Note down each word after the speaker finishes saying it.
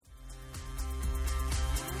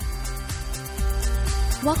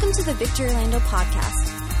Welcome to the Victory Orlando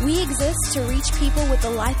podcast. We exist to reach people with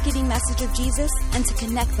the life-giving message of Jesus and to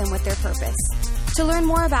connect them with their purpose. To learn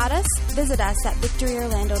more about us, visit us at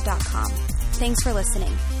victoryorlando.com. Thanks for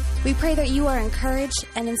listening. We pray that you are encouraged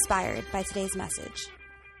and inspired by today's message.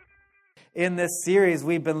 In this series,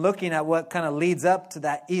 we've been looking at what kind of leads up to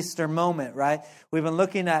that Easter moment, right? We've been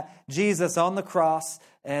looking at Jesus on the cross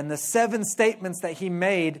and the 7 statements that he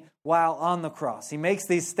made while on the cross. He makes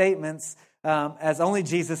these statements as only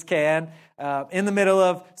Jesus can, in the middle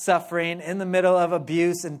of suffering, in the middle of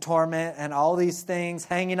abuse and torment and all these things,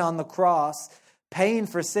 hanging on the cross, paying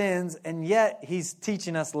for sins, and yet he's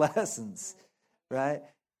teaching us lessons, right?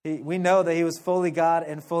 We know that he was fully God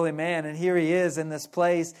and fully man, and here he is in this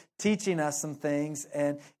place teaching us some things,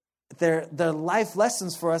 and they're life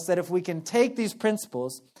lessons for us that if we can take these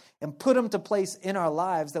principles and put them to place in our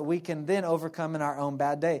lives, that we can then overcome in our own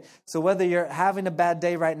bad day. So whether you're having a bad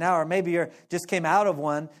day right now, or maybe you just came out of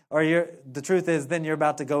one, or the truth is then you're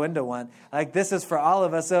about to go into one. Like, this is for all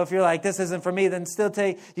of us. So if you're like, this isn't for me, then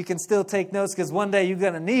you can still take notes, because one day you're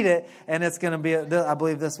going to need it, and it's going to be, I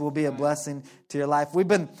believe this will be a blessing to your life. We've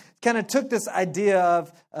been kind of took this idea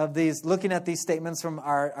of these, looking at these statements from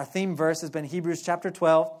our theme verse has been Hebrews chapter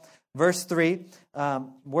 12. Verse 3,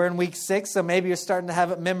 we're in week 6, so maybe you're starting to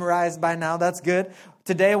have it memorized by now. That's good.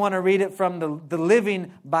 Today I want to read it from the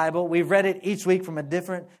Living Bible. We've read it each week from a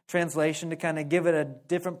different translation to kind of give it a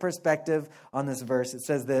different perspective on this verse. It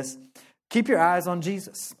says this: keep your eyes on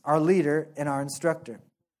Jesus, our leader and our instructor.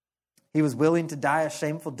 He was willing to die a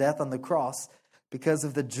shameful death on the cross because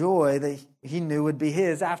of the joy that he knew would be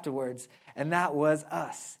his afterwards, and that was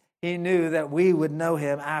us. He knew that we would know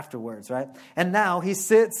him afterwards, right? And now he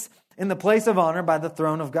sits in the place of honor by the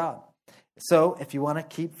throne of God. So if you want to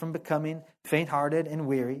keep from becoming faint-hearted and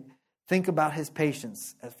weary, think about his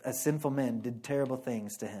patience as sinful men did terrible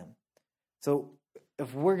things to him. So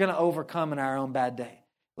if we're going to overcome in our own bad day,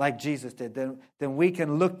 like Jesus did, then we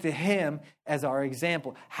can look to him as our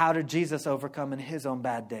example. How did Jesus overcome in his own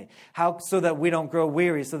bad day? How so that we don't grow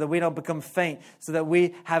weary, so that we don't become faint, so that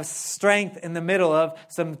we have strength in the middle of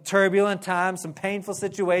some turbulent times, some painful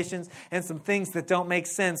situations, and some things that don't make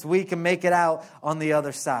sense. We can make it out on the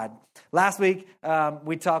other side. Last week,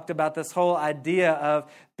 we talked about this whole idea of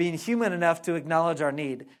being human enough to acknowledge our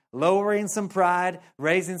need, lowering some pride,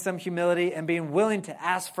 raising some humility, and being willing to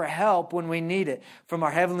ask for help when we need it from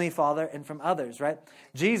our Heavenly Father and from others, right?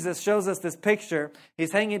 Jesus shows us this picture.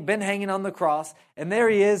 He's been hanging on the cross, and there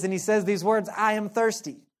he is, and he says these words, "I am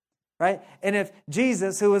thirsty," right? And if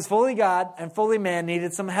Jesus, who was fully God and fully man,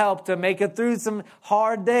 needed some help to make it through some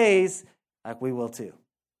hard days, like we will too.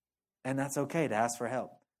 And that's okay to ask for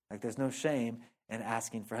help. Like, there's no shame in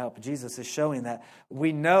asking for help. Jesus is showing that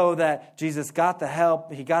we know that Jesus got the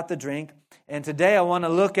help, he got the drink. And today I want to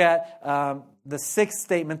look at the 6th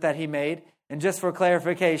statement that he made. And just for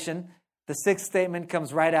clarification, the 6th statement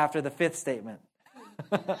comes right after the 5th statement.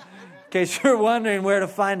 In case you're wondering where to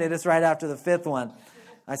find it, it's right after the 5th one.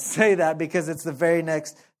 I say that because it's the very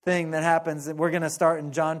next thing that happens. We're going to start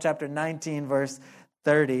in John chapter 19, verse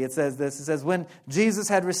 30. It says this. It says, when Jesus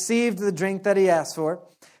had received the drink that he asked for,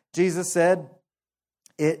 Jesus said,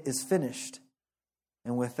 "It is finished."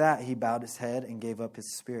 And with that, he bowed his head and gave up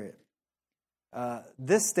his spirit.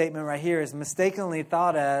 This statement right here is mistakenly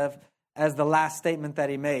thought of as the last statement that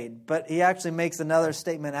he made. But he actually makes another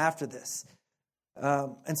statement after this.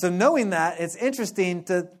 And so knowing that, it's interesting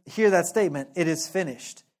to hear that statement, "It is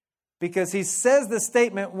finished." Because he says the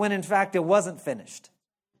statement when in fact it wasn't finished.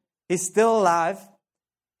 He's still alive.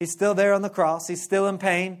 He's still there on the cross. He's still in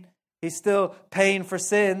pain. He's still paying for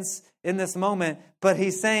sins in this moment, but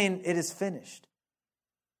he's saying it is finished.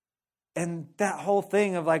 And that whole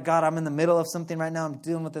thing of like, God, I'm in the middle of something right now. I'm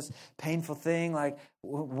dealing with this painful thing. Like,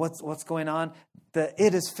 what's going on? The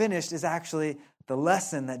 "it is finished" is actually the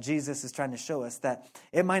lesson that Jesus is trying to show us, that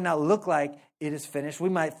it might not look like it is finished. We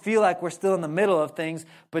might feel like we're still in the middle of things,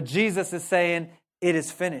 but Jesus is saying it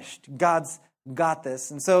is finished. God's got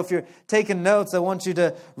this. And so if you're taking notes, I want you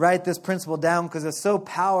to write this principle down, because it's so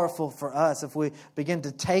powerful for us if we begin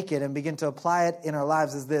to take it and begin to apply it in our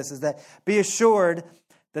lives. Is that be assured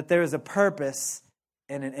that there is a purpose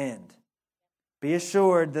and an end. Be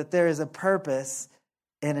assured that there is a purpose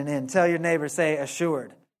and an end. Tell your neighbor, say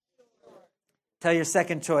assured. Tell your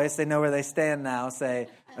second choice, they know where they stand now, say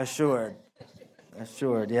assured.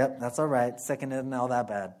 Assured, yep, that's all right. Second isn't all that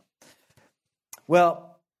bad.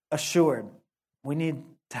 Well, assured. We need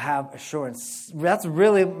to have assurance. That's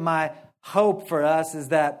really my hope for us, is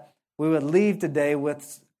that we would leave today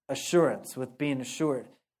with assurance, with being assured.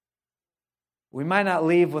 We might not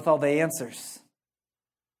leave with all the answers.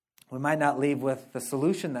 We might not leave with the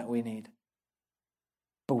solution that we need.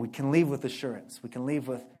 but we can leave with assurance. We can leave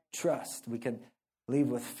with trust. We can leave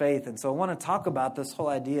with faith. And so I want to talk about this whole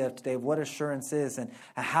idea of today of what assurance is and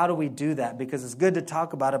how do we do that? Because it's good to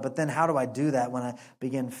talk about it, but then how do I do that when I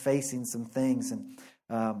begin facing some things? And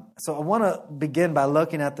so I want to begin by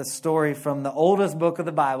looking at the story from the oldest book of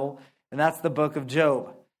the Bible, and that's the book of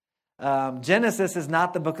Job. Genesis is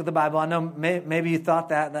not the book of the Bible. I know maybe you thought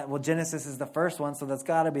that, well, Genesis is the first one, so that's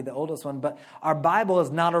got to be the oldest one. But our Bible is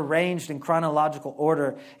not arranged in chronological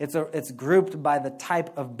order. It's grouped by the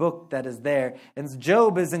type of book that is there. And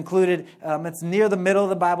Job is included. It's near the middle of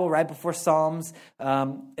the Bible, right before Psalms.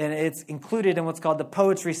 And it's included in what's called the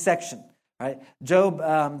poetry section. Right? Job,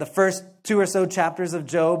 the first 2 or so chapters of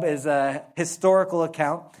Job is a historical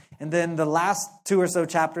account. And then the last 2 or so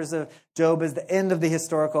chapters of Job is the end of the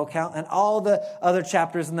historical account. And all the other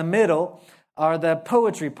chapters in the middle are the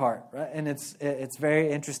poetry part. Right? And it's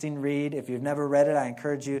very interesting read. If you've never read it, I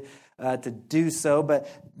encourage you to do so. But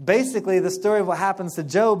basically, the story of what happens to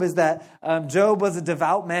Job is that Job was a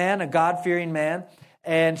devout man, a God-fearing man.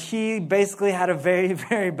 And he basically had a very,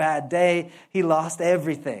 very bad day. He lost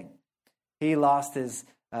everything. He lost his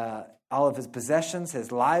all of his possessions,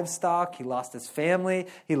 his livestock. He lost his family.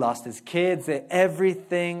 He lost his kids.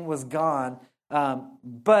 Everything was gone.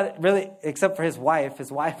 But really, except for his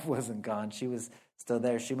wife wasn't gone. She was still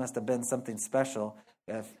there. She must have been something special.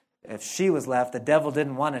 If she was left, the devil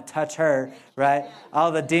didn't want to touch her, right?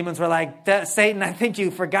 All the demons were like, Satan, I think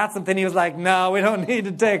you forgot something. He was like, no, we don't need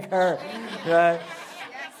to take her, right?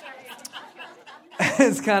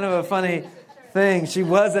 It's kind of a funny thing. She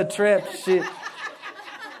was a trip.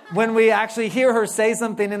 When we actually hear her say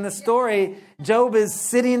something in the story, Job is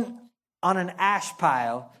sitting on an ash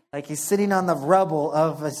pile, like he's sitting on the rubble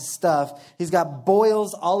of his stuff. He's got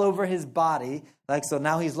boils all over his body, like so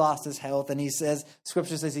now he's lost his health. And he says,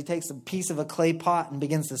 Scripture says he takes a piece of a clay pot and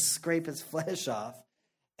begins to scrape his flesh off.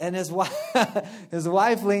 And his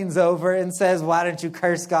wife leans over and says, why don't you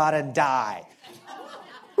curse God and die?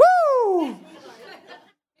 Woo!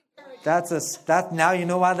 That's now you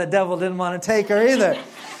know why the devil didn't want to take her either.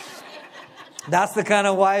 That's the kind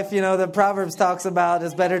of wife, that Proverbs talks about.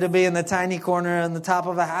 It's better to be in the tiny corner on the top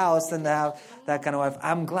of a house than to have that kind of wife.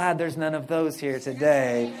 I'm glad there's none of those here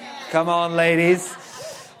today. Come on, ladies.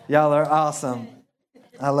 Y'all are awesome.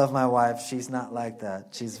 I love my wife. She's not like that.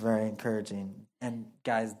 She's very encouraging. And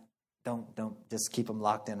guys, don't just keep them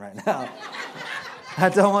locked in right now. I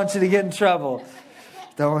don't want you to get in trouble.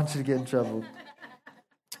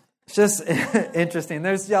 It's just interesting.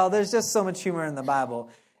 There's just so much humor in the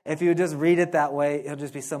Bible. If you just read it that way, it'll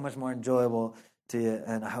just be so much more enjoyable to you.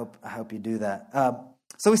 And I hope you do that.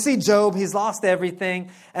 So we see Job, he's lost everything.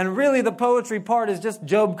 And really the poetry part is just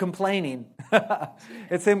Job complaining.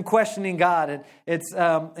 It's him questioning God. And it's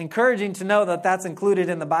encouraging to know that that's included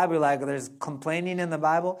in the Bible. Like there's complaining in the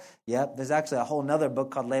Bible. Yep, there's actually a whole other book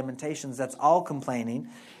called Lamentations that's all complaining.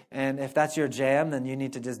 And if that's your jam, then you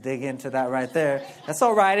need to just dig into that right there. That's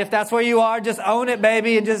all right. If that's where you are, just own it,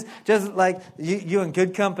 baby. And just like you in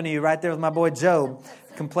good company, you're right there with my boy Job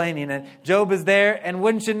complaining. And Job is there. And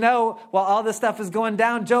wouldn't you know, while all this stuff is going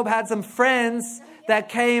down, Job had some friends that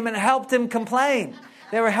came and helped him complain.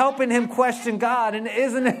 They were helping him question God. And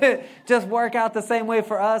isn't it just work out the same way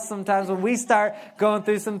for us sometimes when we start going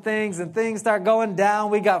through some things and things start going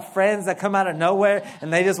down? We got friends that come out of nowhere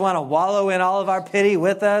and they just want to wallow in all of our pity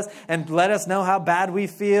with us and let us know how bad we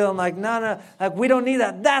feel. I'm like, no, like we don't need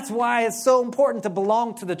that. That's why it's so important to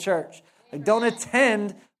belong to the church. Like don't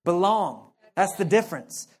attend, belong. That's the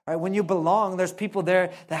difference. Right? When you belong, there's people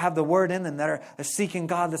there that have the word in them that are seeking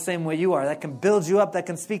God the same way you are, that can build you up, that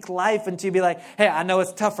can speak life into you. Be like, hey, I know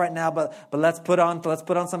it's tough right now, but let's put on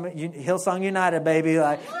some Hillsong United, baby.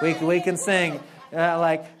 Like we can sing.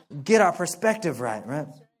 Like get our perspective right?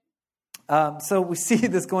 So we see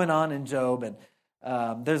this going on in Job,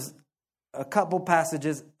 and there's a couple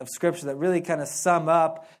passages of Scripture that really kind of sum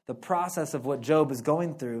up the process of what Job is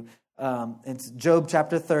going through. It's Job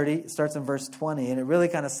chapter 30, it starts in verse 20, and it really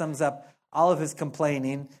kind of sums up all of his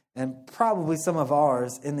complaining and probably some of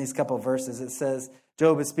ours in these couple of verses. It says,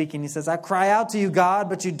 Job is speaking, he says, I cry out to you, God,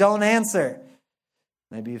 but you don't answer.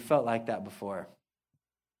 Maybe you felt like that before.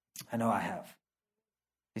 I know I have.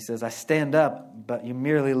 He says, I stand up, but you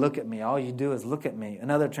merely look at me. All you do is look at me.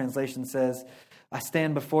 Another translation says, I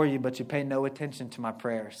stand before you, but you pay no attention to my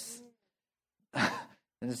prayers. And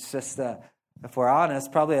it's just... if we're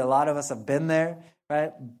honest, probably a lot of us have been there,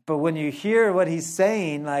 right? But when you hear what he's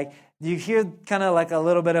saying, like you hear kind of like a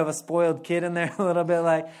little bit of a spoiled kid in there, a little bit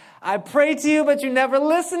like, I pray to you, but you never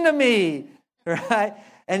listen to me, right?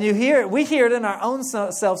 And we hear it in our own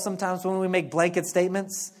self sometimes when we make blanket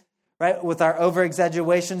statements, right? With our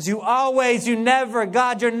over-exaggerations. You never,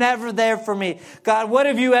 God, you're never there for me. God, what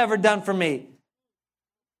have you ever done for me?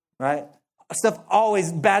 Right?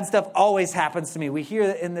 Bad stuff always happens to me. We hear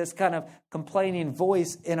in this kind of complaining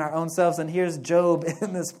voice in our own selves. And here's Job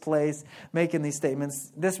in this place making these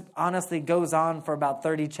statements. This honestly goes on for about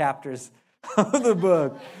 30 chapters of the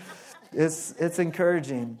book. It's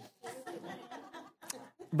encouraging.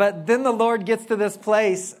 But then the Lord gets to this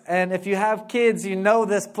place, and if you have kids, you know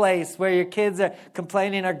this place where your kids are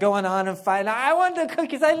complaining or going on and fighting. I want the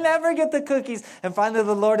cookies. I never get the cookies. And finally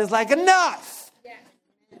the Lord is like, enough. Yeah.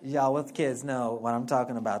 Y'all with kids know what I'm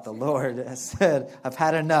talking about. The Lord has said, I've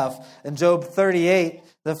had enough. In Job 38,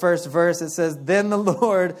 the first verse, it says, then the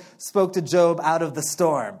Lord spoke to Job out of the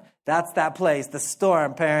storm. That's that place, the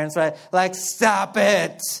storm, parents, right? Like, stop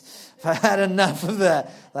it. I had enough of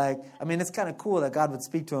that. It's kind of cool that God would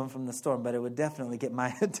speak to him from the storm, but it would definitely get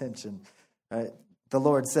my attention. Right? The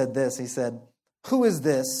Lord said this. He said, who is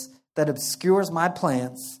this that obscures my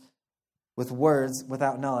plans with words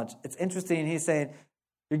without knowledge? It's interesting. He's saying,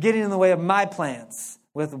 you're getting in the way of my plans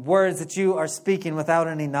with words that you are speaking without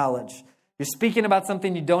any knowledge. You're speaking about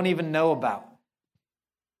something you don't even know about.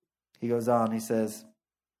 He goes on. He says,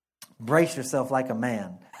 brace yourself like a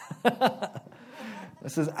man. It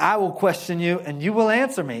says, I will question you and you will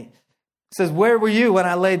answer me. It says, where were you when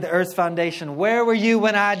I laid the earth's foundation? Where were you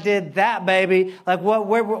when I did that, baby? What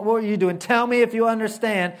were you doing? Tell me if you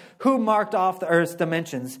understand who marked off the earth's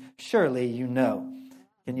dimensions. Surely you know.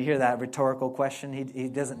 Can you hear that rhetorical question? He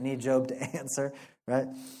doesn't need Job to answer, right?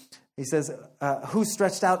 He says, who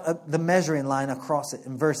stretched out the measuring line across it?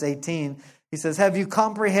 In verse 18, he says, have you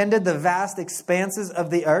comprehended the vast expanses of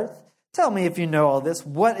the earth? Tell me if you know all this.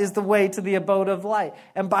 What is the way to the abode of light?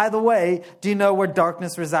 And by the way, do you know where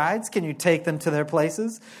darkness resides? Can you take them to their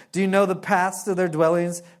places? Do you know the paths to their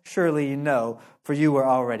dwellings? Surely you know, for you were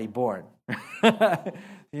already born. You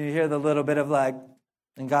hear the little bit of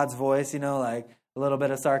in God's voice, a little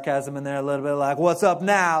bit of sarcasm in there, a little bit of what's up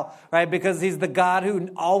now, right? Because he's the God who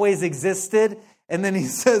always existed. And then he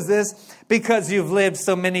says this, because you've lived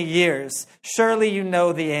so many years, surely you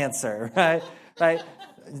know the answer, right? Right?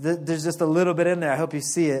 There's just a little bit in there. I hope you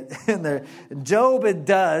see it in there. Job, it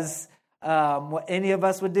does what any of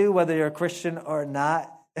us would do, whether you're a Christian or not,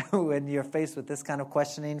 when you're faced with this kind of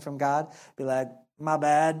questioning from God. Be like, my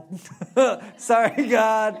bad. Sorry,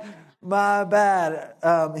 God. My bad.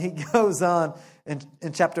 He goes on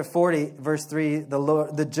in chapter 40, verse 3,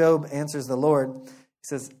 the Job answers the Lord. He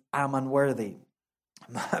says, I'm unworthy.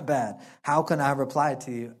 My bad. How can I reply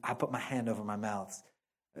to you? I put my hand over my mouth.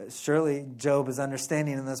 Surely Job is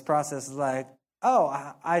understanding in this process is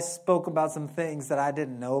I spoke about some things that I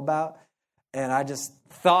didn't know about, and I just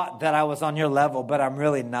thought that I was on your level, but I'm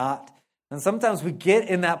really not. And sometimes we get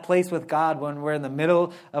in that place with God when we're in the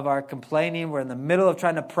middle of our complaining, we're in the middle of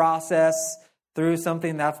trying to process through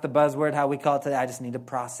something. That's the buzzword, how we call it today. I just need to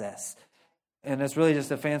process. And it's really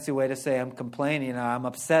just a fancy way to say I'm complaining. I'm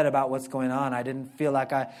upset about what's going on. I didn't feel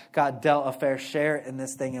like I got dealt a fair share in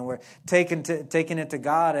this thing. And we're taking it to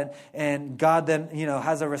God. And God then,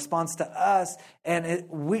 has a response to us. And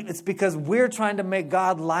it's because we're trying to make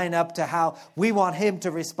God line up to how we want him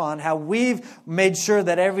to respond, how we've made sure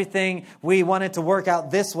that everything we want it to work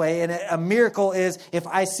out this way. And a miracle is if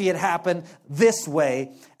I see it happen this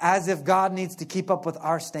way, as if God needs to keep up with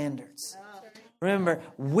our standards. Remember,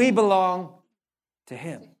 we belong to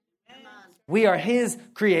him. We are his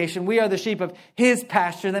creation. We are the sheep of his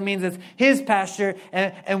pasture. That means it's his pasture,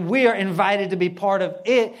 and we are invited to be part of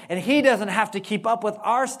it. And he doesn't have to keep up with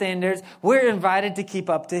our standards. We're invited to keep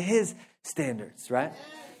up to his standards, right?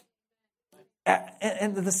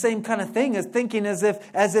 And the same kind of thing is thinking as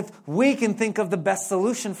if we can think of the best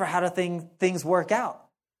solution for how to things work out.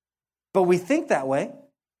 But we think that way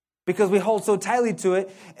because we hold so tightly to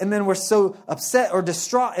it, and then we're so upset or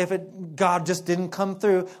distraught if God just didn't come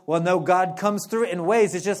through. Well, no, God comes through in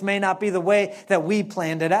ways. It just may not be the way that we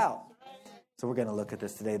planned it out. So we're going to look at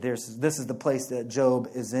this today. This is the place that Job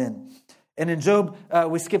is in. And in Job,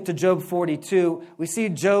 we skip to Job 42. We see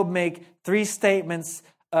Job make 3 statements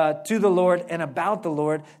to the Lord and about the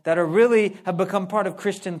Lord that have become part of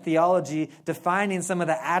Christian theology, defining some of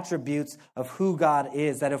the attributes of who God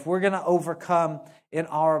is. That if we're going to overcome in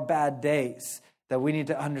our bad days, that we need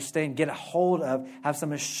to understand, get a hold of, have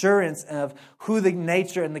some assurance of who the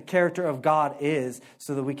nature and the character of God is,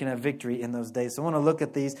 so that we can have victory in those days. So I want to look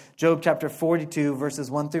at these. Job chapter 42, verses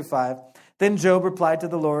 1 through 5. Then Job replied to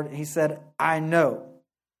the Lord. He said, I know.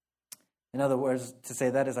 In other words, to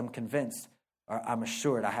say that is I'm convinced, or I'm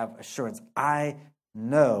assured, I have assurance. I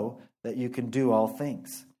know that you can do all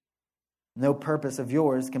things. No purpose of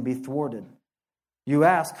yours can be thwarted. You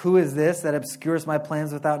ask, who is this that obscures my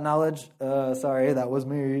plans without knowledge? Sorry, that was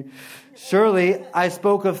me. Surely I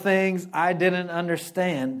spoke of things I didn't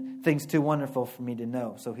understand, things too wonderful for me to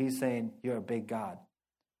know. So he's saying, you're a big God.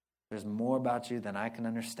 There's more about you than I can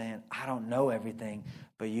understand. I don't know everything,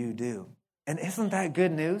 but you do. And isn't that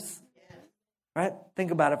good news? Right?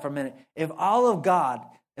 Think about it for a minute. If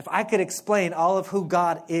I could explain all of who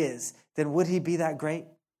God is, then would he be that great?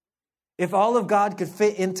 If all of God could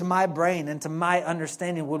fit into my brain, into my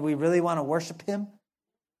understanding, would we really want to worship him?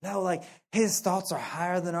 No, like his thoughts are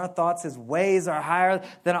higher than our thoughts. His ways are higher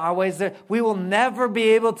than our ways. We will never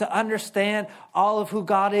be able to understand all of who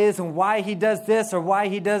God is and why he does this or why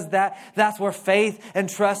he does that. That's where faith and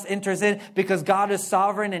trust enters in, because God is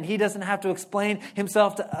sovereign and he doesn't have to explain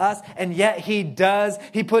himself to us. And yet he does.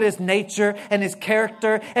 He put his nature and his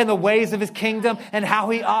character and the ways of his kingdom and how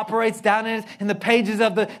he operates down in the pages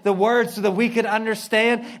of the words so that we could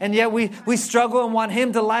understand. And yet we struggle and want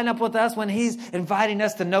him to line up with us when he's inviting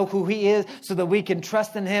us to know who he is, so that we can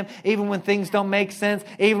trust in him even when things don't make sense,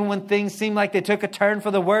 even when things seem like they took a turn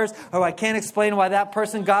for the worse, or I can't explain why that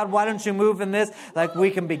person, God, why don't you move in this? Like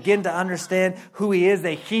we can begin to understand who he is,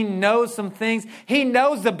 that he knows some things. He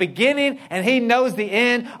knows the beginning and he knows the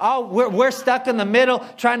end. We're stuck in the middle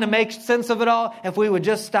trying to make sense of it all. If we would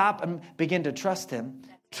just stop and begin to trust him,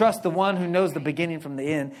 trust the one who knows the beginning from the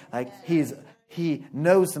end, like he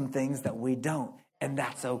knows some things that we don't, and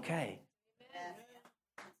that's okay.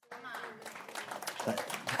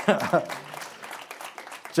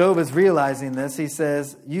 Job is realizing this. He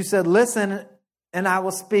says, you said, listen, and I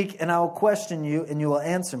will speak, and I will question you, and you will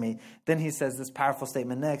answer me. Then he says this powerful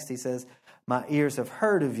statement next. He says, my ears have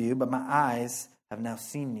heard of you, but my eyes have now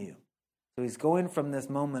seen you. So he's going from this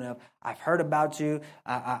moment of, I've heard about you,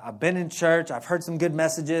 I've been in church, I've heard some good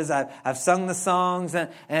messages, I've sung the songs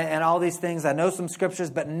and all these things, I know some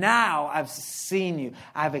scriptures, but now I've seen you,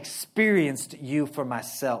 I've experienced you for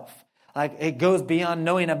myself. Like it goes beyond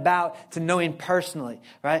knowing about to knowing personally,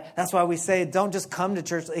 right? That's why we say, don't just come to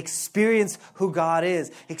church, experience who God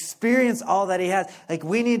is. Experience all that he has. Like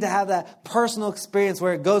we need to have that personal experience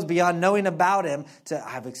where it goes beyond knowing about him to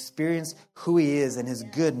I've experienced who he is and his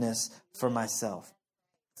goodness for myself.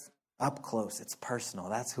 It's up close. It's personal.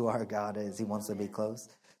 That's who our God is. He wants to be close.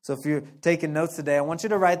 So if you're taking notes today, I want you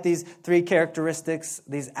to write these 3 characteristics,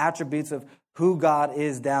 these attributes of who God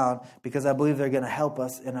is down, because I believe they're going to help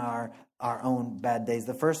us in our own bad days.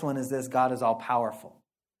 The first one is this: God is all powerful.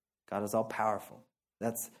 God is all powerful.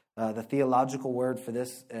 That's the theological word for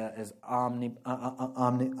this is omnipotent.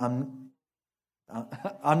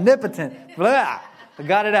 Blah. I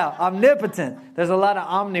got it out. Omnipotent. There's a lot of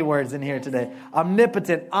omni words in here today.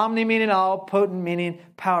 Omnipotent. Omni meaning all, potent meaning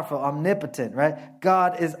powerful. Omnipotent, right?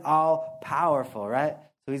 God is all powerful, right?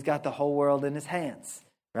 So he's got the whole world in his hands,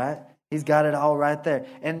 right? He's got it all right there.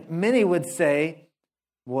 And many would say,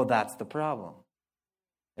 well, that's the problem.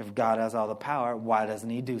 If God has all the power, why doesn't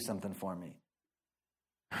he do something for me?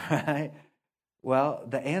 Right? Well,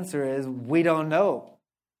 the answer is we don't know.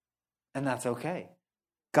 And that's okay.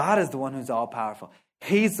 God is the one who's all powerful.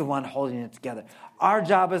 He's the one holding it together. Our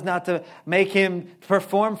job is not to make him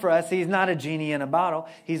perform for us. He's not a genie in a bottle.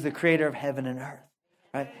 He's the creator of heaven and earth.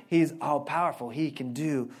 Right? He's all powerful. He can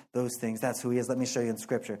do those things. That's who he is. Let me show you in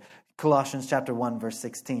Scripture. Colossians chapter 1, verse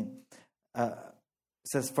 16.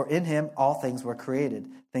 Says, for in him all things were created,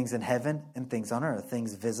 things in heaven and things on earth,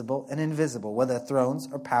 things visible and invisible, whether thrones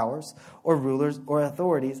or powers or rulers or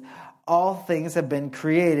authorities. All things have been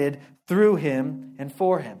created through him and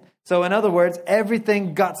for him. So in other words,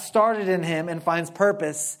 everything got started in him and finds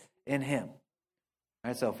purpose in him.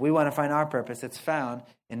 Right? So if we want to find our purpose, it's found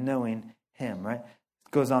in knowing him. Right?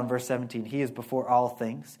 It goes on, verse 17. He is before all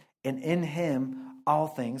things, and in him all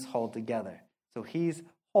things hold together. So he's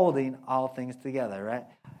holding all things together, right?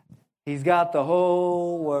 He's got the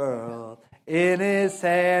whole world in his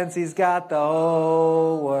hands. He's got the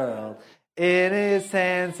whole world in his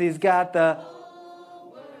hands. He's got the...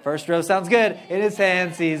 First row sounds good. In his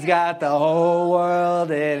hands, he's got the whole world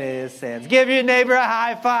in his hands. Give your neighbor a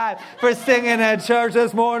high five for singing at church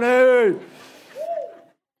this morning.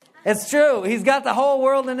 It's true. He's got the whole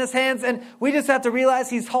world in his hands, and we just have to realize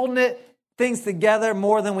he's holding things together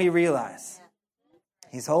more than we realize.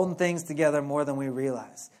 He's holding things together more than we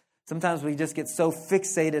realize. Sometimes we just get so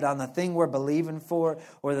fixated on the thing we're believing for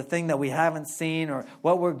or the thing that we haven't seen or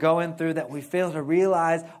what we're going through that we fail to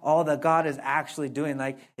realize all that God is actually doing.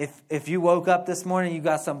 Like if you woke up this morning, you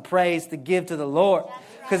got some praise to give to the Lord,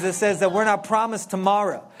 because it says that we're not promised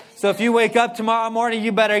tomorrow. So if you wake up tomorrow morning,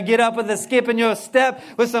 you better get up with a skip in your step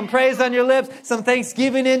with some praise on your lips, some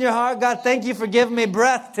thanksgiving in your heart. God, thank you for giving me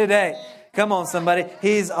breath today. Come on, somebody.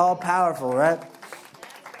 He's all powerful, right?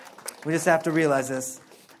 We just have to realize this.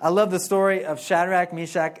 I love the story of Shadrach,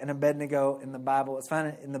 Meshach, and Abednego in the Bible. It's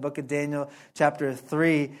found in the book of Daniel, chapter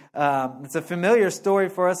 3. It's a familiar story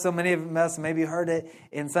for us. So many of us maybe heard it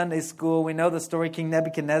in Sunday school. We know the story. King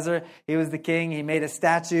Nebuchadnezzar, he was the king. He made a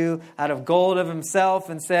statue out of gold of himself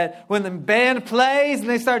and said, when the band plays and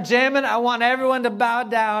they start jamming, I want everyone to bow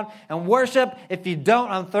down and worship. If you don't,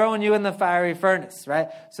 I'm throwing you in the fiery furnace, right?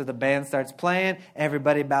 So the band starts playing.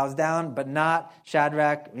 Everybody bows down, but not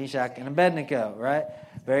Shadrach, Meshach, and Abednego, right?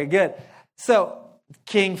 Very good. So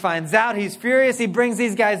king finds out. He's furious. He brings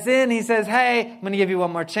these guys in. He says, hey, I'm going to give you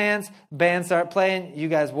one more chance. Band start playing. You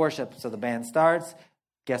guys worship. So the band starts.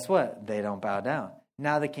 Guess what? They don't bow down.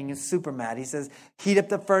 Now the king is super mad. He says, heat up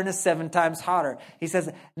the furnace 7 times hotter. He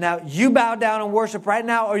says, now you bow down and worship right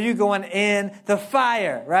now, or you going in the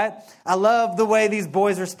fire, right? I love the way these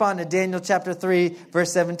boys responded. Daniel chapter 3,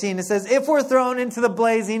 verse 17. It says, if we're thrown into the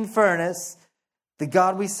blazing furnace, the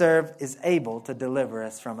God we serve is able to deliver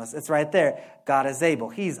us from us. It's right there. God is able.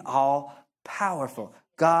 He's all powerful.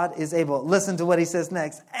 God is able. Listen to what he says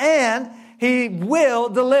next. And he will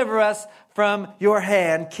deliver us from your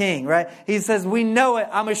hand, king, right? He says, we know it.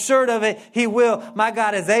 I'm assured of it. He will. My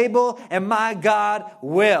God is able and my God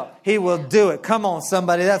will. He will do it. Come on,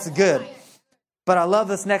 somebody. That's good. But I love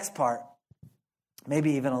this next part.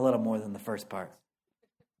 Maybe even a little more than the first part.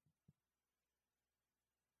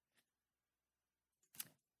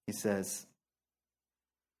 He says,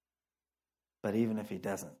 but even if he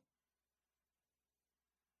doesn't.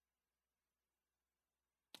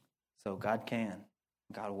 So God can,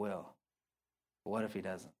 God will. But what if he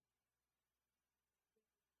doesn't?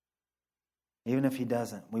 Even if he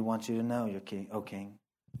doesn't, we want you to know, your king, O king,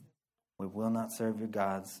 we will not serve your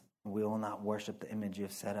gods. We will not worship the image you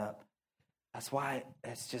have set up. That's why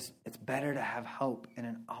it's better to have hope in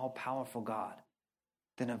an all-powerful God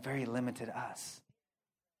than a very limited us.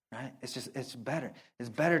 Right? It's better. It's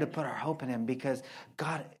better to put our hope in him because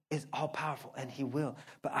God is all powerful and he will.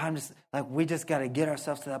 But we just got to get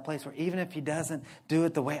ourselves to that place where even if he doesn't do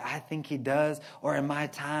it the way I think he does, or in my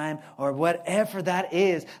time, or whatever that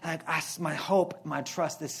is, my hope, my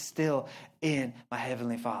trust is still in my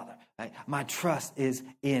Heavenly Father. My trust is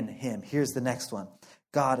in him. Here's the next one.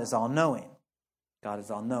 God is all knowing. God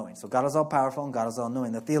is all knowing. So God is all powerful and God is all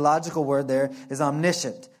knowing. The theological word there is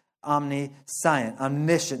omniscient. Omniscient,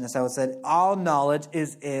 omniscient, as I would say, all knowledge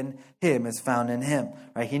is in him, is found in him,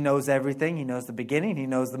 right? He knows everything. He knows the beginning. He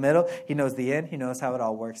knows the middle. He knows the end. He knows how it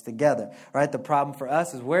all works together, right? The problem for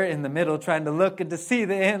us is we're in the middle trying to look and to see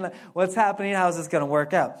the end. Like, what's happening? How is this going to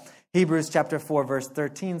work out? Hebrews chapter 4, verse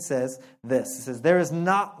 13 says this. It says, there is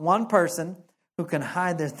not one person who can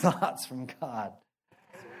hide their thoughts from God.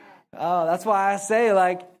 Oh, that's why I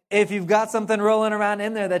say, if you've got something rolling around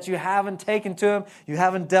in there that you haven't taken to him, you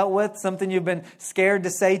haven't dealt with, something you've been scared to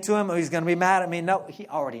say to him, oh, he's going to be mad at me. No, he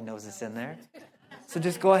already knows it's in there. So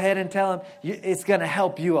just go ahead and tell him. It's going to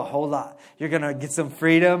help you a whole lot. You're going to get some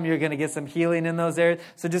freedom. You're going to get some healing in those areas.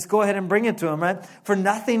 So just go ahead and bring it to him, right? For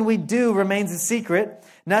nothing we do remains a secret.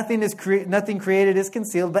 Nothing created is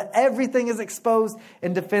concealed, but everything is exposed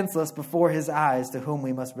and defenseless before his eyes, to whom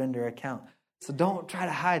we must render account. So don't try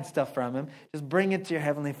to hide stuff from him. Just bring it to your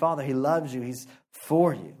Heavenly Father. He loves you. He's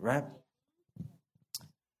for you, right?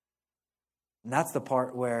 And that's the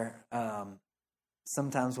part where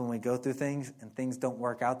sometimes when we go through things and things don't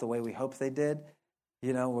work out the way we hoped they did,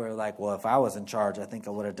 we're like, well, if I was in charge, I think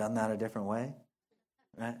I would have done that a different way,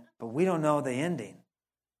 right? But we don't know the ending.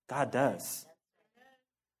 God does.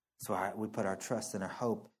 So we put our trust and our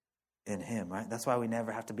hope in him, right? That's why we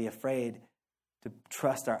never have to be afraid to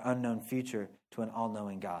trust our unknown future to an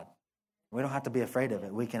all-knowing God. We don't have to be afraid of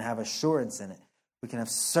it. We can have assurance in it. We can have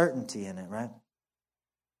certainty in it, right?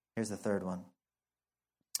 Here's the third one.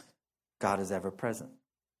 God is ever present.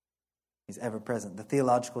 He's ever present. The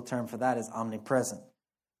theological term for that is omnipresent.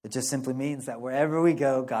 It just simply means that wherever we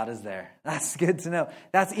go, God is there. That's good to know.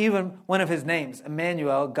 That's even one of his names,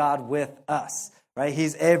 Emmanuel, God with us. Right?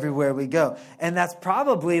 He's everywhere we go. And that's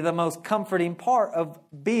probably the most comforting part of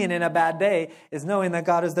being in a bad day, is knowing that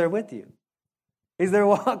God is there with you. He's there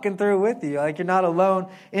walking through with you. You're not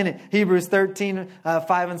alone in it. Hebrews 13,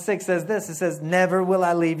 5 and 6 says this. It says, never will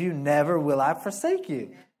I leave you. Never will I forsake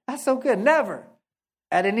you. That's so good. Never.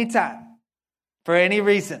 At any time. For any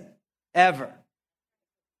reason. Ever.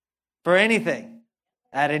 For anything.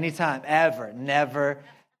 At any time. Ever. Never.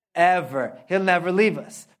 Ever. He'll never leave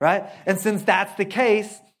us, right? And since that's the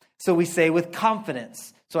case, so we say with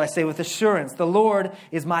confidence. So I say with assurance, the Lord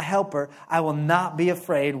is my helper. I will not be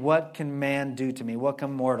afraid. What can man do to me? What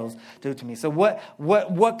can mortals do to me? So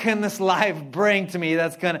what can this life bring to me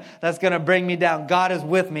that's gonna bring me down? God is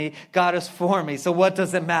with me. God is for me. So what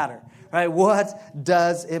does it matter? right? What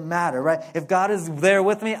does it matter, right? If God is there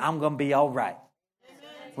with me, I'm going to be all right.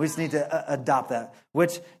 We just need to adopt that.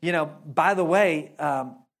 Which, by the way,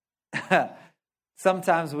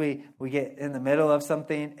 sometimes we get in the middle of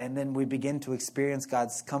something and then we begin to experience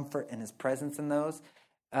God's comfort and His presence in those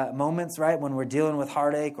moments, right? When we're dealing with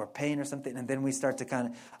heartache or pain or something, and then we start to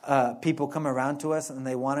kind of, people come around to us and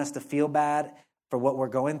they want us to feel bad for what we're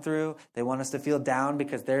going through. They want us to feel down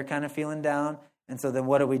because they're kind of feeling down. And so then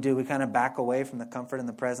what do? We kind of back away from the comfort and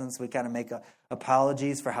the presence. We kind of make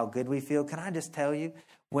apologies for how good we feel. Can I just tell you,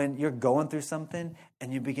 when you're going through something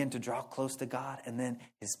and you begin to draw close to God and then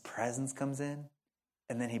His presence comes in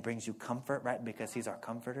and then He brings you comfort, right? Because He's our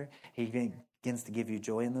comforter. He begins to give you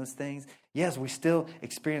joy in those things. Yes, we still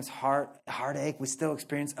experience heartache. We still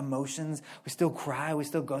experience emotions. We still cry. We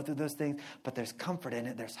still go through those things. But there's comfort in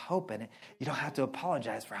it. There's hope in it. You don't have to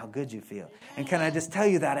apologize for how good you feel. And can I just tell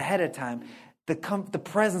you that ahead of time? The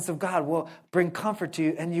presence of God will bring comfort to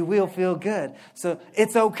you and you will feel good. So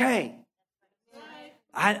it's okay.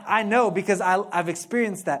 I know because I've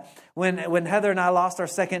experienced that. When Heather and I lost our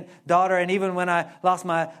second daughter, and even when I lost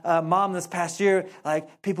my mom this past year,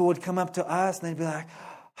 like people would come up to us and they'd be like,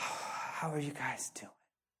 oh, how are you guys doing?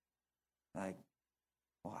 Like,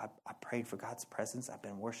 well, I prayed for God's presence. I've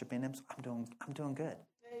been worshiping Him, so I'm doing good.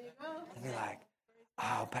 There you go. And be like,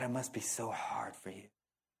 oh, but it must be so hard for you.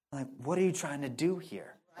 I'm like, what are you trying to do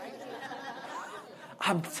here?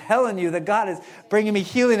 I'm telling you that God is bringing me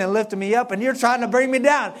healing and lifting me up, and you're trying to bring me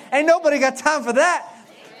down. Ain't nobody got time for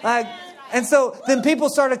that. And so then people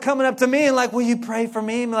started coming up to me and like, will you pray for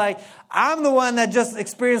me? And like, I'm the one that just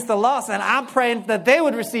experienced the loss, and I'm praying that they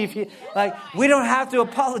would receive you. Like, we don't have to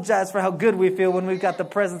apologize for how good we feel when we've got the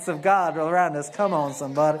presence of God around us. Come on,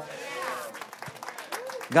 somebody.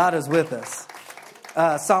 God is with us.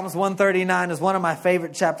 Psalms 139 is one of my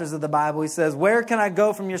favorite chapters of the Bible. He says, where can I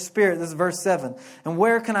go from your spirit? This is verse 7. And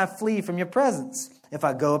where can I flee from your presence? If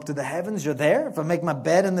I go up to the heavens, you're there. If I make my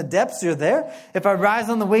bed in the depths, you're there. If I rise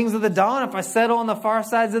on the wings of the dawn, if I settle on the far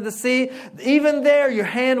sides of the sea, even there your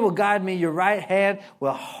hand will guide me. Your right hand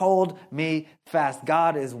will hold me fast.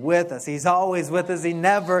 God is with us. He's always with us. He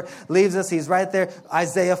never leaves us. He's right there.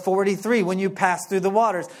 Isaiah 43, when you pass through the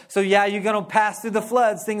waters. So yeah, you're going to pass through the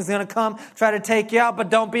floods. Things are going to come, try to take you out, but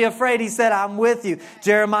don't be afraid. He said, I'm with you.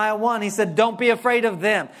 Jeremiah 1, he said, don't be afraid of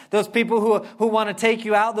them. Those people who want to take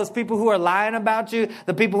you out, those people who are lying about you,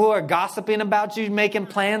 the people who are gossiping about you, making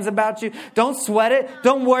plans about you. Don't sweat it.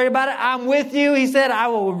 Don't worry about it. I'm with you. He said, I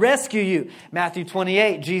will rescue you. Matthew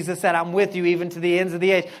 28, Jesus said, I'm with you even to the ends of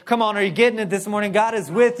the age. Come on, are you getting it this morning? God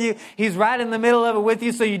is with you. He's right in the middle of it with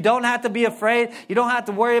you, so you don't have to be afraid. You don't have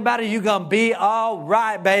to worry about it. You're going to be all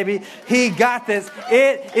right, baby. He got this.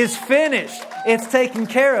 It is finished. It's taken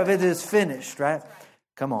care of. It is finished, right?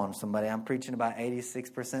 Come on, somebody. I'm preaching about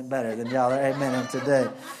 86% better than y'all are amen today.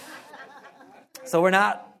 So we're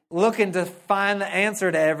not looking to find the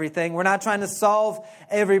answer to everything. We're not trying to solve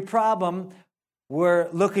every problem. We're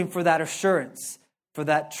looking for that assurance, for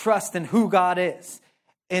that trust in who God is,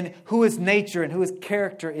 and who His nature and who His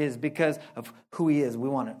character is because of who He is.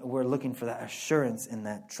 We're looking for that assurance in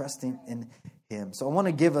that, trusting in Him. So I want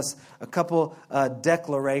to give us a couple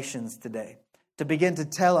declarations today to begin to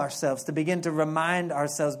tell ourselves, to begin to remind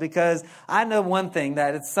ourselves, because I know one thing,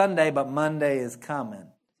 that it's Sunday, but Monday is coming.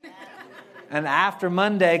 And after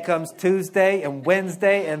Monday comes Tuesday and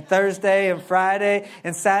Wednesday and Thursday and Friday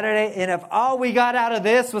and Saturday. And if all we got out of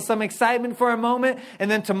this was some excitement for a moment,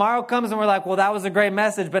 and then tomorrow comes and we're like, well, that was a great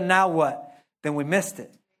message, but now what? Then we missed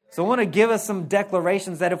it. So I want to give us some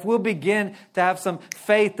declarations that if we'll begin to have some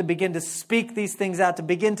faith, to begin to speak these things out, to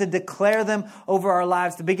begin to declare them over our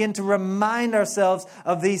lives, to begin to remind ourselves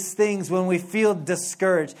of these things when we feel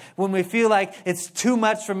discouraged, when we feel like it's too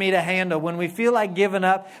much for me to handle, when we feel like giving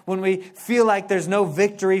up, when we feel like there's no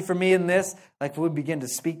victory for me in this. Like, we begin to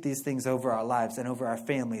speak these things over our lives and over our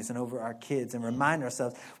families and over our kids and remind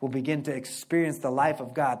ourselves, we'll begin to experience the life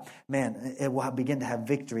of God. Man, it will begin to have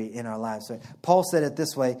victory in our lives. So Paul said it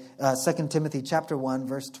this way, 2 Timothy chapter 1,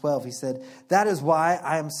 verse 12. He said, that is why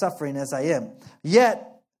I am suffering as I am.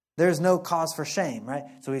 Yet there's no cause for shame, right?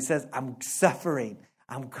 So he says, I'm suffering.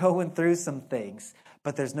 I'm going through some things,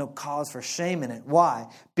 but there's no cause for shame in it. Why?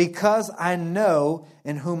 Because I know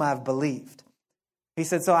in whom I've believed. He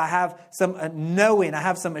said, so I have some knowing, I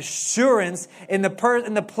have some assurance in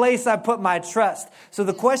the place I put my trust. So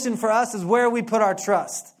the question for us is where we put our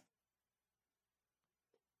trust.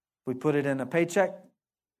 We put it in a paycheck,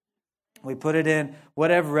 We put it in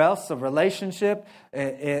whatever else, a relationship,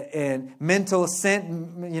 in mental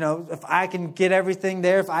sense, if I can get everything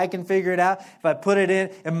there, if I can figure it out, if I put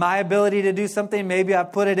it in my ability to do something, maybe I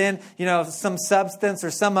put it in, some substance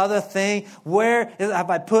or some other thing. Where have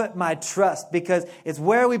I put my trust? Because it's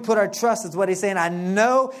where we put our trust is what he's saying. I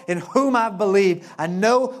know in whom I believe. I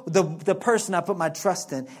know the person I put my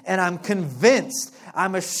trust in. And I'm convinced,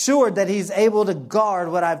 I'm assured that he's able to guard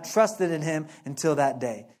what I've trusted in him until that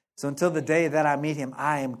day. So until the day that I meet him,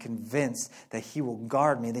 I am convinced that he will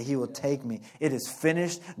guard me, that he will take me. It is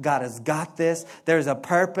finished. God has got this. There is a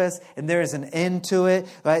purpose and there is an end to it.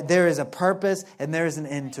 Right? There is a purpose and there is an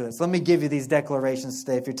end to it. So let me give you these declarations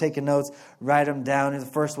today. If you're taking notes, write them down. And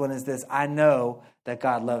the first one is this: I know that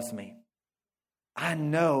God loves me. I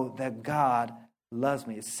know that God loves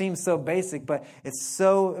me. It seems so basic, but it's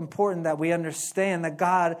so important that we understand that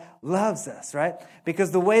God loves us, right?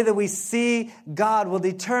 Because the way that we see God will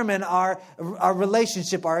determine our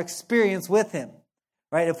relationship, our experience with him,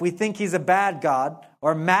 right? If we think he's a bad God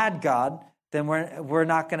or mad God, then we're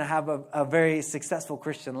not going to have a very successful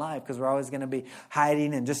Christian life, because we're always going to be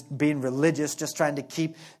hiding and just being religious, just trying to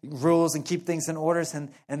keep rules and keep things in orders,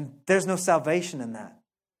 and there's no salvation in that.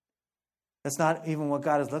 That's not even what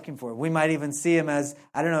God is looking for. We might even see him as,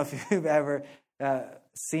 I don't know if you've ever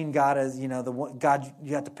seen God as, the God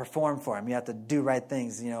you have to perform for him. You have to do right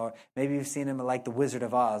things, or maybe you've seen him like the Wizard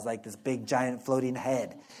of Oz, like this big giant floating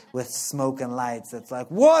head with smoke and lights. That's like,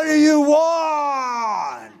 what do you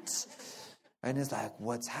want? And it's like,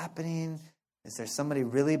 what's happening? Is there somebody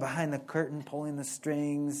really behind the curtain pulling the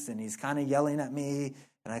strings? And he's kind of yelling at me.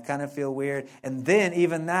 And I kind of feel weird. And then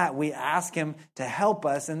even that, we ask him to help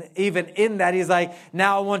us. And even in that, he's like,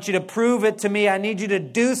 now I want you to prove it to me. I need you to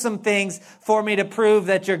do some things for me to prove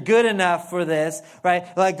that you're good enough for this, right?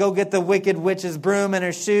 Like go get the wicked witch's broom and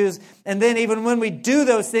her shoes. And then even when we do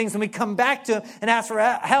those things and we come back to him and ask for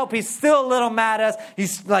help, he's still a little mad at us.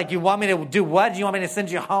 He's like, you want me to do what? Do you want me to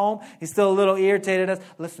send you home? He's still a little irritated at us.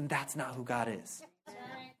 Listen, that's not who God is.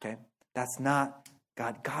 Okay? That's not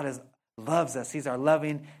God. God loves us. He's our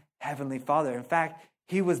loving Heavenly Father. In fact,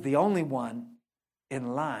 he was the only one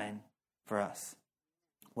in line for us.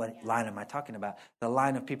 What line am I talking about? The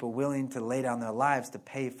line of people willing to lay down their lives to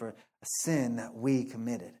pay for a sin that we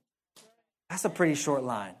committed. That's a pretty short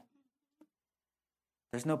line.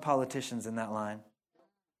 There's no politicians in that line.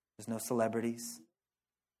 There's no celebrities.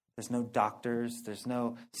 There's no doctors. There's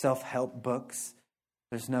no self-help books.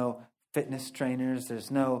 There's no fitness trainers.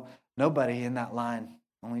 There's nobody in that line.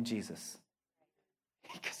 Only Jesus.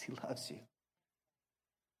 Because he loves you.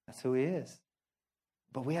 That's who he is.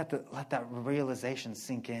 But we have to let that realization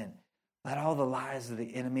sink in. Let all the lies of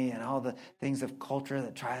the enemy and all the things of culture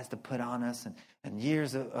that tries to put on us and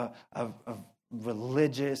years of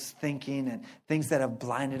religious thinking and things that have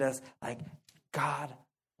blinded us. Like, God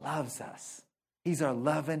loves us. He's our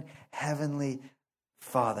loving Heavenly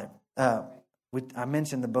Father. I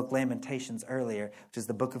mentioned the book Lamentations earlier, which is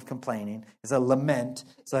the book of complaining. It's a lament.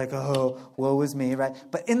 It's like, oh, woe is me, right?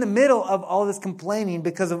 But in the middle of all this complaining,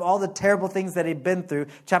 because of all the terrible things that he'd been through,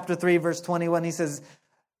 chapter 3, verse 21, he says,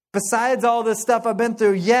 besides all this stuff I've been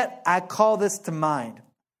through, yet I call this to mind,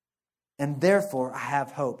 and therefore I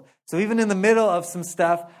have hope. So even in the middle of some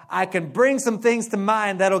stuff, I can bring some things to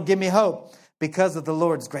mind that'll give me hope. Because of the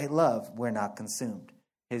Lord's great love, we're not consumed.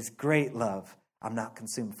 His great love, I'm not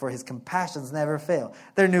consumed, for his compassions never fail.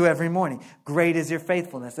 They're new every morning. Great is your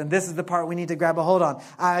faithfulness. And this is the part we need to grab a hold on.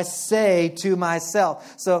 I say to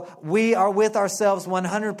myself. So we are with ourselves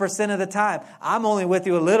 100% of the time. I'm only with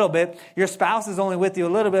you a little bit. Your spouse is only with you a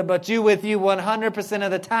little bit, but you with you 100%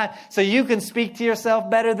 of the time. So you can speak to yourself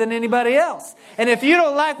better than anybody else. And if you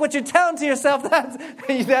don't like what you're telling to yourself,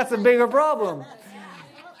 that's a bigger problem.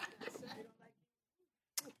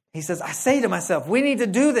 He says, I say to myself, we need to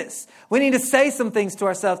do this. We need to say some things to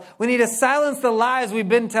ourselves. We need to silence the lies we've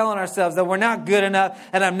been telling ourselves that we're not good enough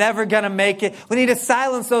and I'm never going to make it. We need to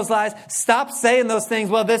silence those lies. Stop saying those things.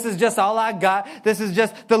 Well, this is just all I got. This is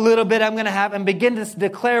just the little bit I'm going to have, and begin to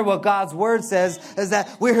declare what God's word says, is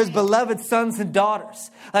that we're his beloved sons and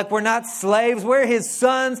daughters. Like, we're not slaves. We're his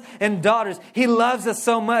sons and daughters. He loves us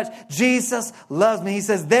so much. Jesus loves me. He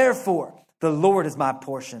says, therefore, the Lord is my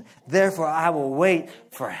portion. Therefore, I will wait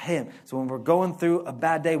for him. So when we're going through a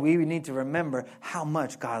bad day, we need to remember how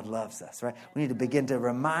much God loves us, right? We need to begin to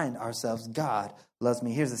remind ourselves, God loves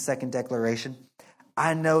me. Here's the second declaration.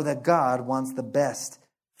 I know that God wants the best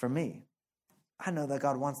for me. I know that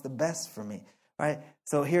God wants the best for me, right?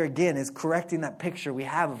 So here again is correcting that picture we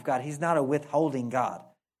have of God. He's not a withholding God.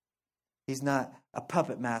 He's not a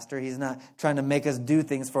puppet master. He's not trying to make us do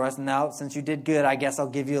things for us. Now, since you did good, I guess I'll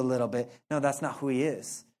give you a little bit. No, that's not who he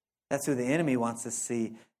is. That's who the enemy wants to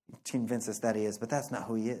see, convince us that he is, but that's not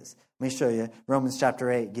who he is. Let me show you. Romans chapter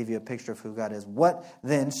 8, give you a picture of who God is. What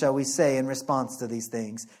then shall we say in response to these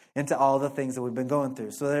things and to all the things that we've been going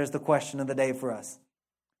through? So there's the question of the day for us.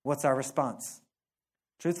 What's our response?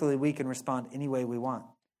 Truthfully, we can respond any way we want.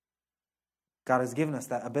 God has given us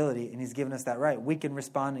that ability, and he's given us that right. We can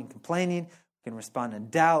respond in complaining. We can respond in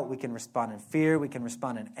doubt. We can respond in fear. We can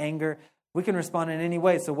respond in anger. We can respond in any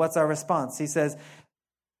way. So what's our response? He says,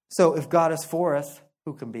 so if God is for us,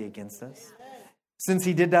 who can be against us? Since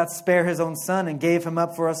he did not spare his own son and gave him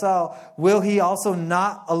up for us all, will he also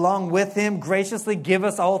not, along with him, graciously give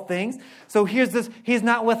us all things? So here's this. He's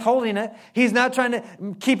not withholding it. He's not trying to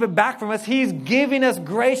keep it back from us. He's giving us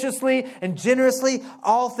graciously and generously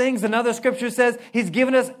all things. Another scripture says he's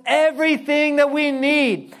given us everything that we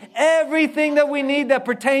need. Everything that we need that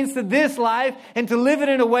pertains to this life and to live it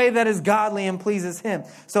in a way that is godly and pleases him.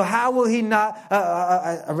 So how will he not?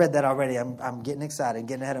 I read that already. I'm getting excited,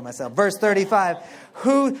 getting ahead of myself. Verse 35.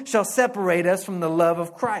 Who shall separate us from the love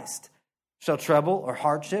of Christ? Shall trouble or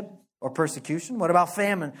hardship or persecution? What about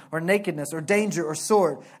famine or nakedness or danger or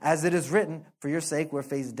sword? As it is written, for your sake we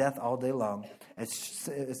face death all day long. As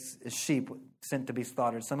sheep sent to be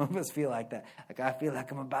slaughtered. Some of us feel like that. Like I feel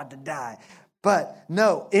like I'm about to die. But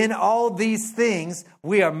no, in all these things,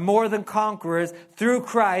 we are more than conquerors through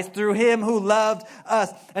Christ, through him who loved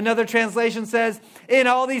us. Another translation says, in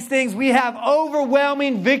all these things, we have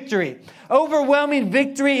overwhelming victory. Overwhelming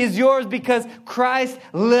victory is yours because Christ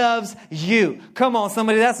loves you. Come on,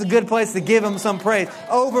 somebody, that's a good place to give him some praise.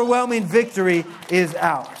 Overwhelming victory is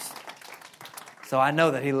ours. So I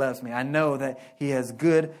know that he loves me. I know that he has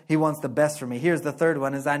good, he wants the best for me. Here's the third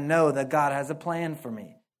one, is I know that God has a plan for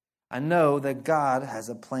me. I know that God has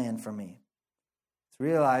a plan for me. It's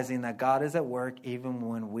realizing that God is at work even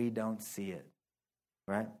when we don't see it,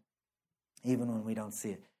 right? Even when we don't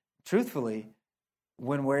see it. Truthfully,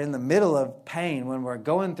 when we're in the middle of pain, when we're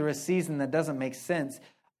going through a season that doesn't make sense,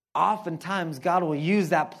 oftentimes God will use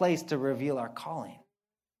that place to reveal our calling.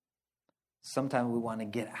 Sometimes we want to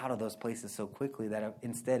get out of those places so quickly that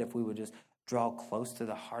instead, if we would just draw close to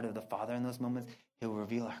the heart of the Father in those moments, he'll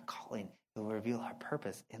reveal our calling. He'll reveal our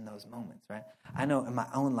purpose in those moments, right? I know in my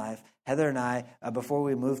own life, Heather and I, before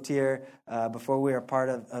we moved here, before we were part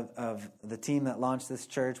of the team that launched this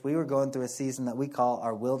church, we were going through a season that we call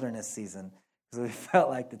our wilderness season. Because we felt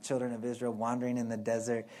like the children of Israel wandering in the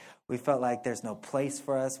desert. We felt like there's no place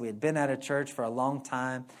for us. We had been at a church for a long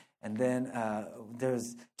time. And then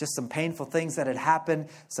there's just some painful things that had happened,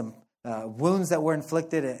 some wounds that were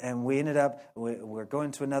inflicted, and we ended up, we're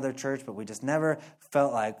going to another church, but we just never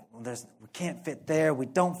felt like we can't fit there, we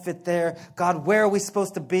don't fit there. God, where are we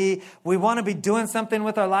supposed to be? We want to be doing something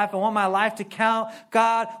with our life. I want my life to count.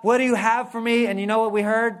 God, what do you have for me? And you know what we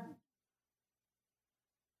heard?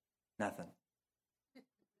 Nothing.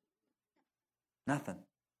 Nothing.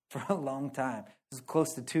 For a long time. This is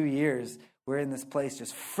close to 2 years. We're in this place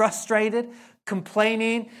just frustrated,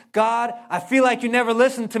 complaining. God, I feel like you never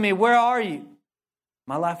listened to me. Where are you?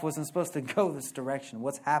 My life wasn't supposed to go this direction.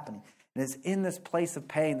 What's happening? And it's in this place of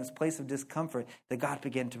pain, this place of discomfort, that God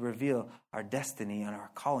began to reveal our destiny and our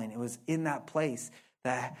calling. It was in that place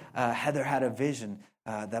that Heather had a vision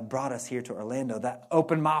that brought us here to Orlando, that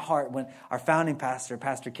opened my heart when our founding pastor,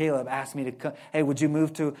 Pastor Caleb, asked me to come, hey, would you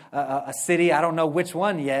move to a city? I don't know which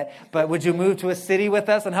one yet, but would you move to a city with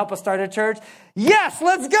us and help us start a church? Yes,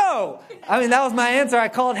 let's go. I mean, that was my answer. I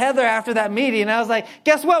called Heather after that meeting, and I was like,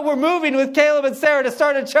 guess what? We're moving with Caleb and Sarah to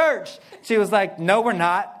start a church. She was like, no, we're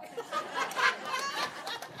not.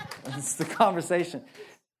 It's the conversation.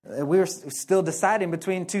 We were still deciding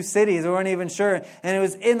between two cities. We weren't even sure. And it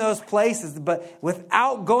was in those places. But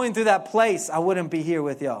without going through that place, I wouldn't be here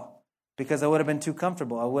with y'all. Because I would have been too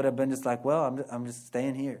comfortable. I would have been just like, well, I'm just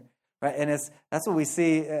staying here. Right? And that's what we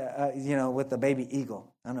see, with the baby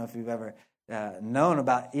eagle. I don't know if you've ever known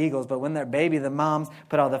about eagles, but when they're baby, the moms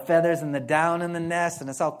put all the feathers and the down in the nest, and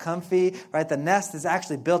it's all comfy, right? The nest is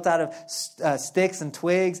actually built out of sticks and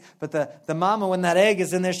twigs, but the mama, when that egg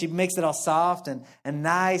is in there, she makes it all soft and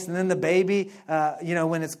nice, and then the baby,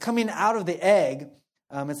 when it's coming out of the egg,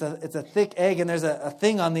 it's a thick egg, and there's a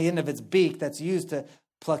thing on the end of its beak that's used to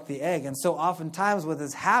pluck the egg. And so oftentimes what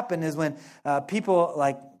has happened is when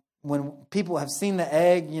people have seen the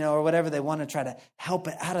egg, or whatever, they want to try to help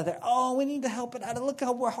it out of there. Oh, we need to help it out of. Look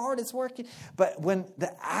how hard it's working. But when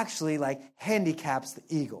that actually handicaps the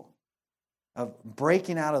eagle. of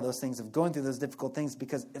breaking out of those things, of going through those difficult things,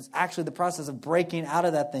 because it's actually the process of breaking out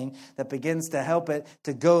of that thing that begins to help it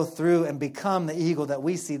to go through and become the eagle that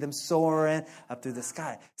we see them soaring up through the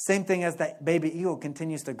sky. Same thing as that baby eagle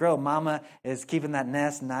continues to grow. Mama is keeping that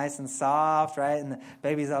nest nice and soft, right? And the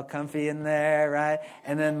baby's all comfy in there, right?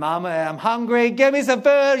 And then mama, I'm hungry, give me some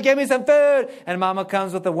food, give me some food. And mama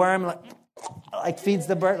comes with the worm, like feeds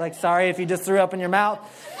the bird, like, sorry if you just threw up in your mouth.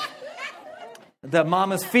 The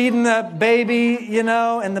mama's feeding the baby,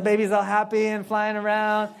 and the baby's all happy and flying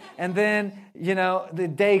around. And then,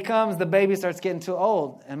 the day comes, the baby starts getting too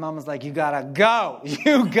old. And mama's like, you got to go.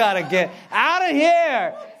 You got to get out of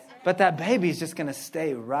here. But that baby's just going to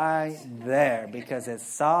stay right there because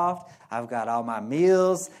it's soft. I've got all my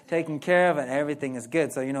meals taken care of and everything is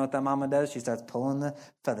good. So you know what that mama does? She starts pulling the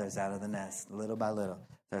feathers out of the nest little by little.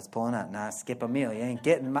 Starts pulling out. Now I skip a meal. You ain't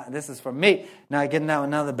getting this is for me. Now getting out.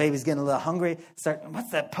 Now the baby's getting a little hungry.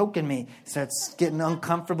 What's that poking me? Starts getting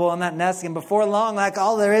uncomfortable on that nest. And before long, like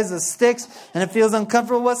all there is sticks and it feels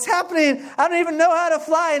uncomfortable. What's happening? I don't even know how to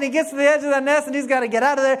fly. And he gets to the edge of that nest and he's got to get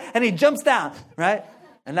out of there and he jumps down, right?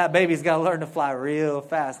 And that baby's got to learn to fly real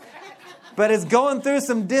fast. But it's going through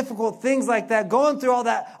some difficult things like that, going through all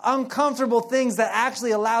that uncomfortable things that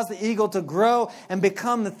actually allows the eagle to grow and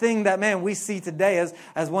become the thing that, man, we see today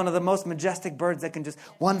as one of the most majestic birds that can just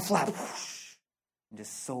one flap whoosh, and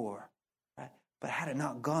just soar. Right? But had it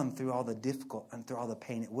not gone through all the difficult and through all the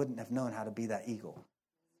pain, it wouldn't have known how to be that eagle.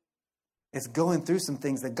 It's going through some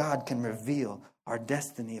things that God can reveal our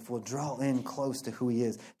destiny if we'll draw in close to who he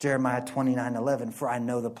is. Jeremiah 29:11, for I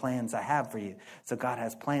know the plans I have for you. So God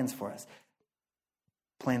has plans for us.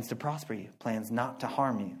 Plans to prosper you, plans not to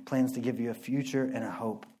harm you, plans to give you a future and a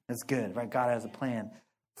hope. That's good, right? God has a plan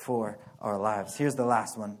for our lives. Here's the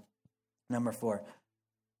last one. Number 4.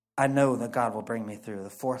 I know that God will bring me through.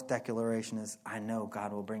 The fourth declaration is, I know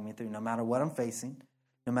God will bring me through. No matter what I'm facing,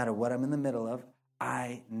 no matter what I'm in the middle of,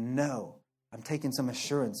 I know. I'm taking some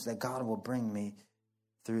assurance that God will bring me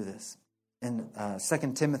through this. In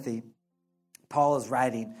 2 Timothy, Paul is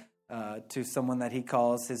writing to someone that he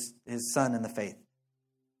calls his son in the faith.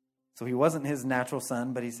 So he wasn't his natural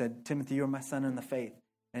son, but he said, Timothy, you're my son in the faith.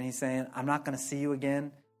 And he's saying, I'm not going to see you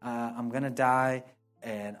again. I'm going to die.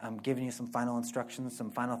 And I'm giving you some final instructions, some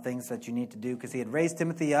final things that you need to do. Because he had raised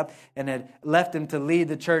Timothy up and had left him to lead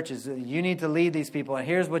the churches. You need to lead these people. And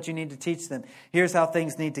here's what you need to teach them. Here's how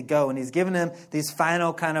things need to go. And he's given them these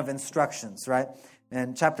final kind of instructions, right?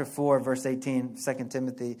 In chapter 4, verse 18, 2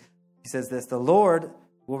 Timothy, he says this, the Lord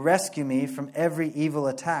will rescue me from every evil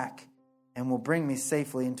attack and will bring me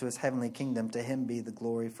safely into his heavenly kingdom. To him be the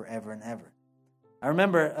glory forever and ever. I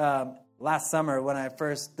remember last summer when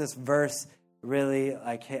this verse really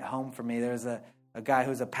hit home for me. There's a guy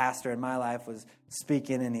who's a pastor in my life was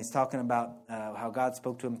speaking, and he's talking about how God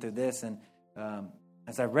spoke to him through this. And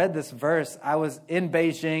as I read this verse, I was in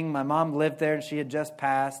Beijing. My mom lived there, and she had just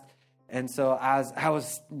passed. And so I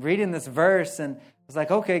was reading this verse, and I was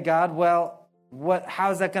like, okay, God, well,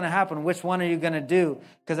 how's that going to happen? Which one are you going to do?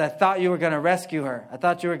 Because I thought you were going to rescue her. I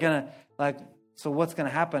thought you were going to, so what's going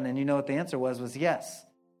to happen? And you know what the answer was yes.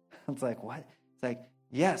 I was like, what? It's like,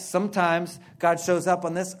 yes, sometimes God shows up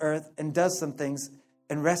on this earth and does some things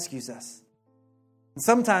and rescues us. And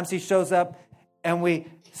sometimes he shows up and we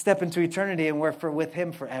step into eternity and we're with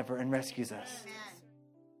him forever and rescues us.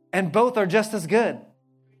 And both are just as good.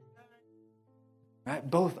 Right?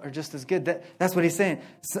 Both are just as good. That's what he's saying.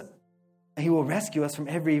 So, he will rescue us from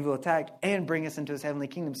every evil attack and bring us into his heavenly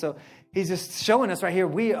kingdom. So he's just showing us right here,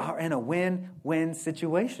 we are in a win-win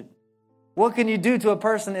situation. What can you do to a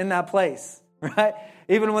person in that place? Right?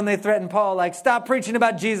 Even when they threatened Paul, stop preaching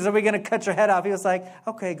about Jesus, are we going to cut your head off? He was like,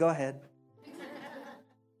 okay, go ahead.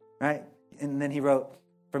 Right? And then he wrote,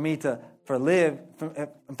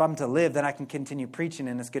 if I'm to live, then I can continue preaching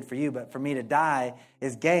and it's good for you. But for me to die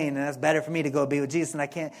is gain, and that's better for me to go be with Jesus. And I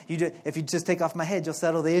can't. If you just take off my head, you'll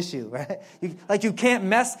settle the issue, right? You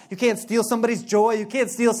can't steal somebody's joy. You can't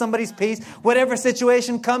steal somebody's peace. Whatever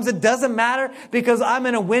situation comes, it doesn't matter because I'm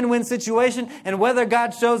in a win-win situation. And whether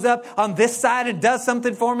God shows up on this side and does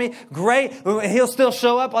something for me, great. He'll still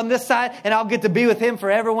show up on this side, and I'll get to be with him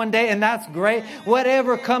forever one day, and that's great.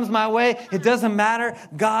 Whatever comes my way, it doesn't matter.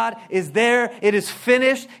 God is there. It is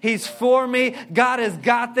finished. He's for me. God has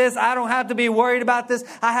got this. I don't have to be worried about this.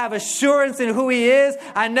 I have assurance in who he is.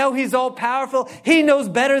 I know he's all powerful. He knows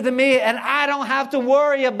better than me, and I don't have to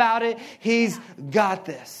worry about it. He's got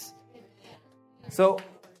this. So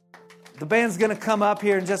the band's going to come up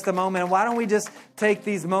here in just a moment. Why don't we just take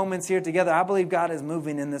these moments here together? I believe God is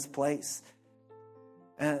moving in this place.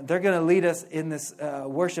 And they're going to lead us in this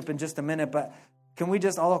worship in just a minute, but Can we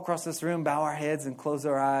just all across this room bow our heads and close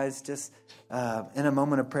our eyes just in a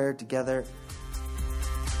moment of prayer together?